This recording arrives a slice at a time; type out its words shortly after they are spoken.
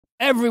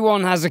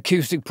Everyone has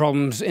acoustic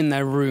problems in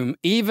their room,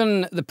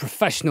 even the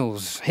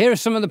professionals. Here are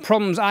some of the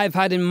problems I've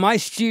had in my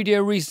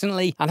studio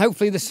recently, and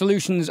hopefully the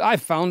solutions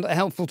I've found are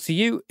helpful to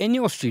you in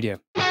your studio.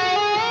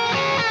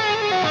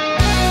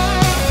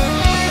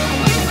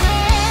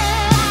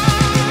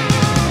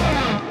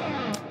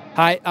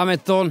 Hi, I'm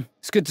Thorne.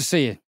 It's good to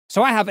see you.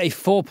 So I have a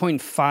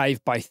 4.5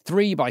 by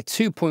 3 by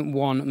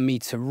 2.1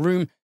 meter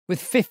room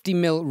with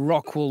 50mm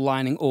rock wool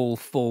lining all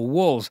four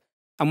walls.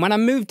 And when I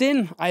moved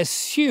in, I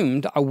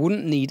assumed I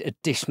wouldn't need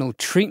additional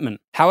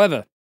treatment.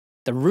 However,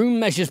 the room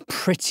measures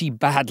pretty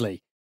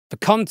badly. For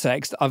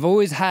context, I've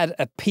always had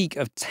a peak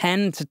of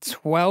 10 to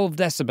 12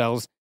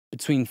 decibels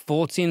between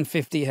 40 and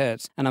 50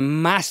 Hz and a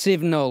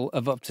massive null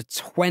of up to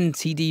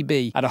 20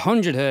 dB at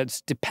 100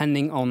 Hz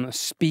depending on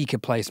speaker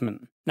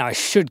placement. Now, I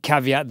should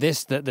caveat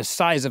this that the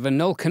size of a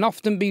null can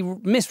often be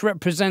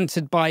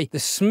misrepresented by the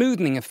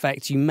smoothing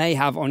effect you may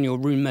have on your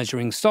room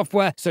measuring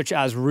software, such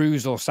as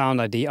Ruse or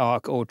Sound ID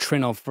Arc or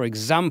Trinov, for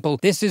example.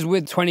 This is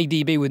with 20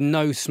 dB with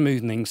no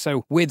smoothing,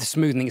 so with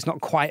smoothing it's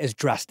not quite as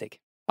drastic.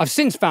 I've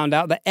since found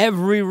out that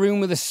every room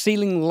with a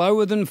ceiling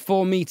lower than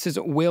 4 meters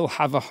will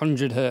have a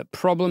 100 Hz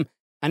problem,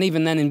 and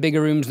even then in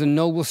bigger rooms the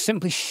null will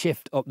simply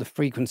shift up the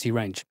frequency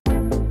range.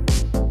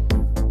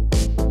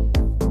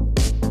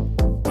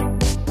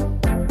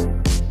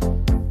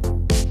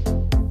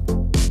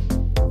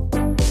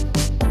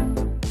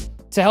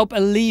 To help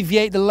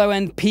alleviate the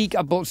low-end peak,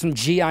 I bought some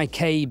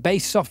GIK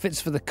bass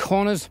soffits for the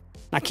corners.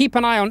 Now keep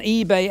an eye on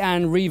eBay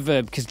and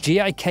Reverb because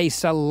GIK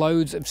sell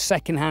loads of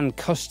second-hand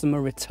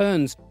customer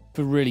returns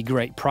for really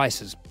great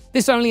prices.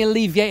 This only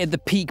alleviated the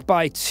peak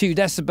by 2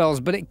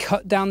 decibels, but it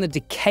cut down the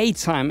decay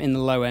time in the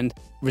low end,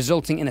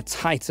 resulting in a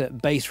tighter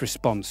bass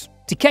response.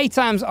 Decay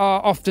times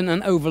are often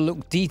an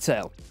overlooked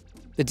detail.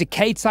 The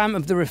decay time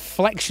of the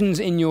reflections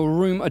in your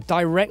room are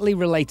directly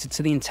related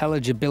to the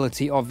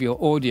intelligibility of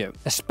your audio,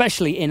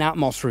 especially in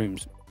Atmos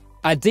rooms.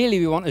 Ideally,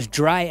 we want as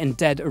dry and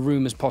dead a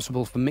room as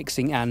possible for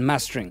mixing and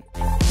mastering.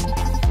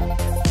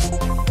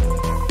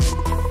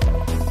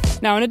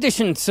 Now, in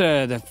addition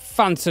to the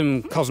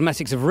phantom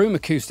cosmetics of room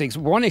acoustics,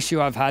 one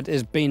issue I've had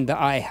has been that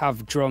I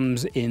have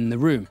drums in the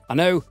room. I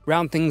know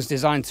round things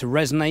designed to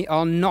resonate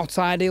are not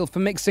ideal for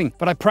mixing,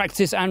 but I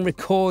practice and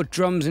record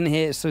drums in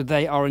here, so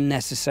they are a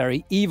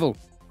necessary evil.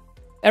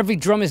 Every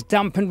drum is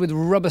dampened with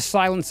rubber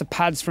silencer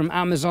pads from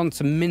Amazon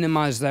to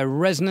minimize their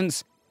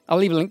resonance. I'll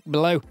leave a link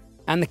below.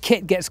 And the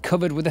kit gets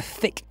covered with a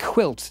thick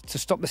quilt to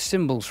stop the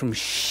cymbals from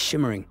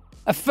shimmering.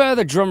 A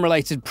further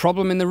drum-related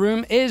problem in the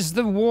room is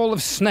the wall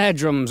of snare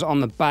drums on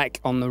the back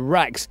on the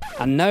racks.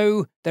 And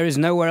no, there is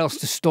nowhere else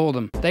to store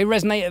them. They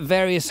resonate at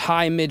various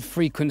high-mid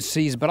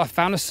frequencies, but I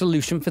found a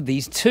solution for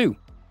these too.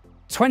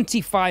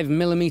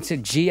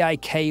 25mm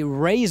GIK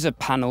razor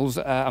panels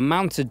are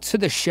mounted to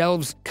the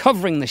shelves,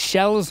 covering the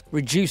shells,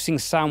 reducing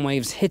sound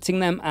waves hitting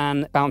them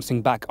and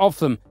bouncing back off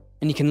them.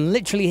 And you can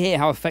literally hear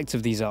how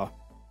effective these are.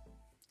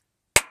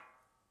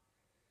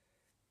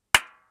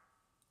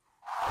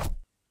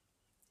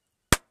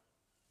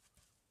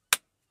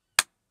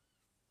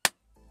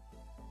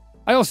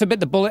 I also bit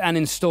the bullet and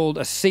installed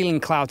a ceiling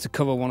cloud to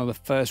cover one of the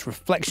first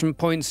reflection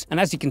points, and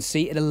as you can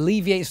see, it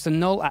alleviates the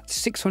null at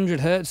 600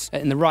 Hz,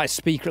 in the right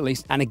speaker at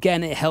least, and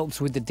again it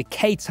helps with the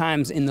decay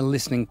times in the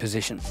listening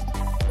position.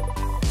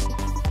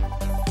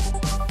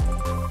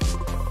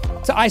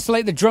 To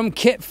isolate the drum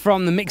kit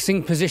from the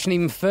mixing position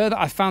even further,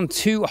 I found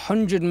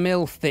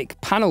 200mm thick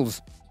panels.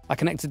 I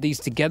connected these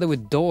together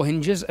with door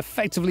hinges,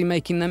 effectively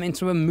making them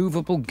into a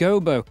movable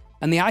gobo,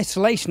 and the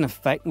isolation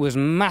effect was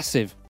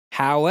massive.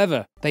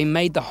 However, they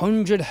made the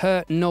 100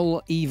 Hz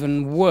null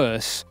even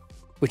worse,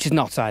 which is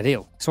not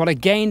ideal. So what I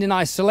gained in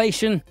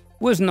isolation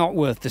was not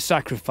worth the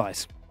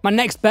sacrifice. My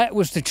next bet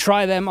was to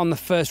try them on the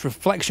first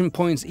reflection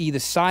points either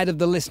side of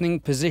the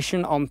listening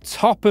position on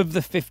top of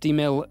the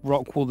 50mm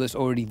rock wool that's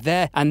already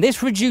there, and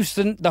this reduced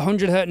the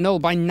 100 Hz null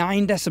by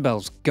 9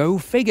 decibels. Go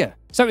figure.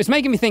 So it's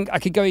making me think I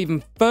could go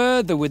even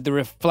further with the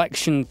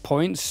reflection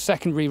points,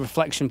 secondary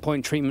reflection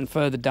point treatment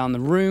further down the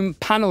room,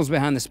 panels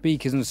behind the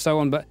speakers and so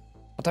on, but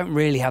I don't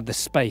really have the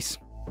space.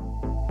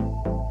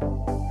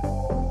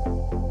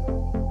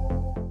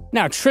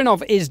 Now,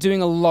 Trinov is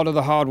doing a lot of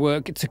the hard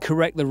work to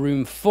correct the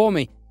room for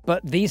me,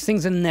 but these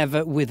things are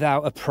never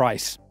without a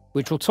price,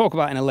 which we'll talk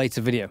about in a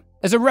later video.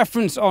 As a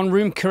reference on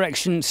room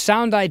correction,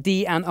 Sound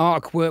ID and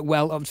Arc work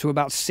well up to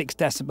about 6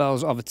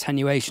 decibels of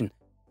attenuation,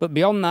 but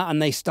beyond that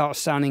and they start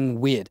sounding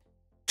weird.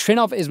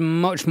 Trinov is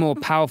much more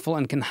powerful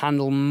and can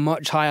handle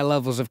much higher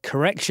levels of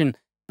correction,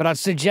 but I'd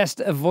suggest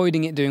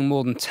avoiding it doing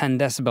more than 10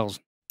 decibels.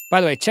 By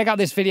the way, check out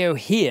this video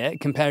here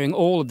comparing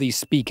all of these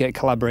speaker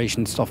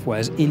calibration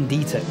softwares in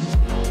detail.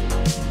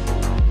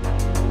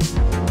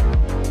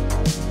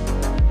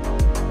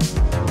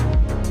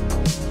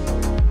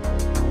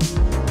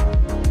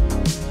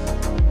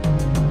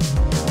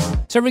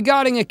 So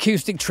regarding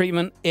acoustic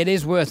treatment, it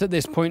is worth at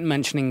this point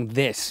mentioning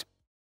this.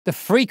 The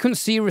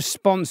frequency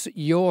response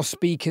your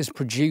speakers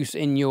produce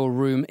in your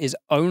room is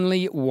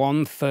only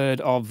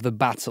 1/3 of the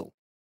battle.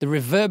 The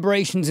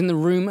reverberations in the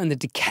room and the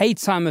decay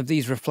time of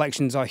these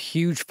reflections are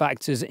huge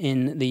factors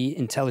in the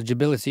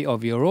intelligibility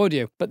of your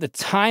audio. But the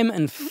time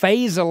and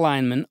phase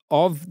alignment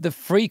of the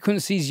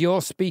frequencies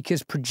your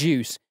speakers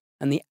produce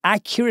and the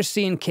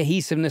accuracy and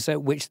cohesiveness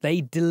at which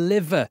they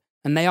deliver,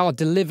 and they are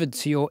delivered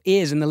to your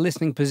ears in the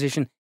listening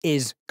position,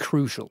 is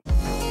crucial.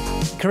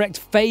 Correct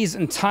phase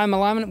and time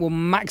alignment will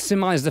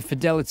maximize the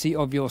fidelity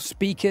of your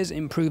speakers,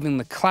 improving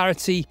the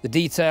clarity, the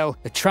detail,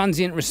 the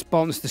transient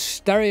response, the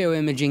stereo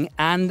imaging,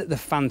 and the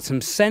phantom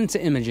center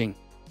imaging.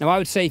 Now, I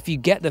would say if you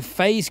get the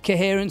phase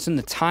coherence and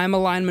the time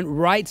alignment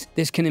right,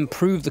 this can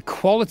improve the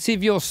quality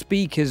of your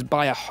speakers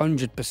by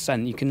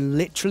 100%. You can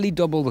literally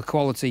double the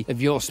quality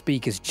of your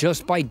speakers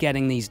just by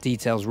getting these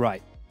details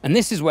right. And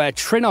this is where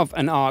Trinnov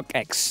and Arc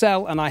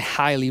excel, and I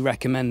highly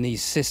recommend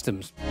these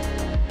systems.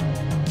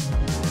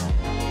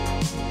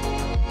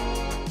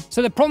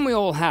 So the problem we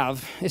all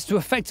have is to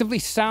effectively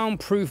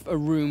soundproof a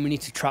room, we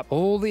need to trap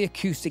all the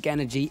acoustic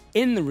energy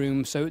in the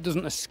room so it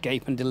doesn't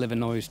escape and deliver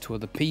noise to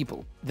other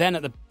people. Then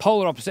at the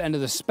polar opposite end of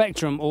the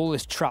spectrum, all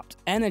this trapped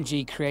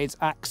energy creates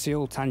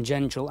axial,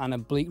 tangential, and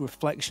oblique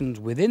reflections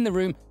within the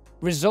room,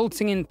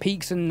 resulting in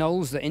peaks and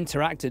nulls that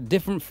interact at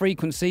different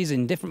frequencies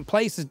in different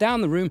places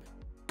down the room,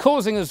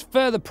 causing us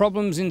further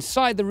problems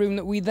inside the room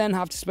that we then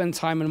have to spend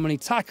time and money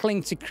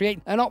tackling to create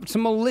an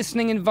optimal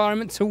listening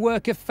environment to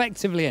work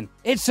effectively in.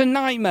 It's a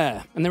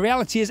nightmare, and the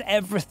reality is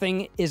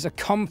everything is a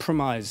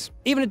compromise.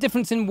 Even a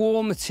difference in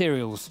wall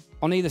materials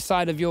on either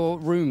side of your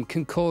room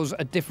can cause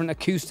a different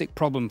acoustic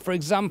problem. For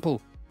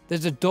example,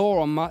 there's a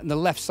door on the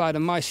left side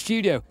of my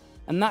studio,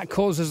 and that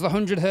causes the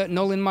 100 Hz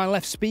null in my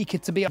left speaker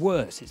to be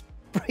worse. It's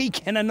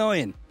freaking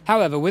annoying.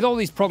 However, with all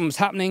these problems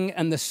happening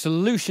and the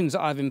solutions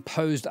that I've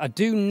imposed, I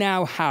do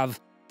now have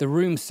the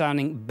room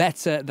sounding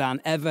better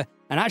than ever,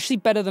 and actually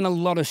better than a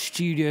lot of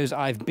studios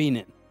I've been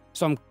in.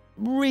 So I'm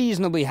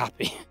reasonably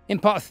happy. In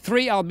part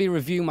 3, I'll be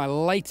reviewing my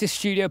latest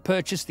studio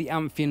purchase, the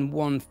Amphion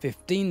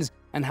 115s,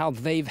 and how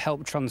they've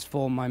helped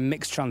transform my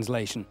mix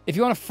translation. If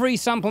you want a free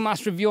sample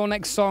master of your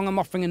next song, I'm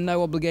offering a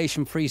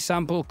no-obligation free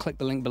sample. Click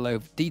the link below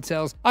for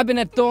details. I've been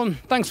Ed Thorne.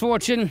 Thanks for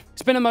watching.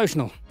 It's been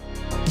emotional.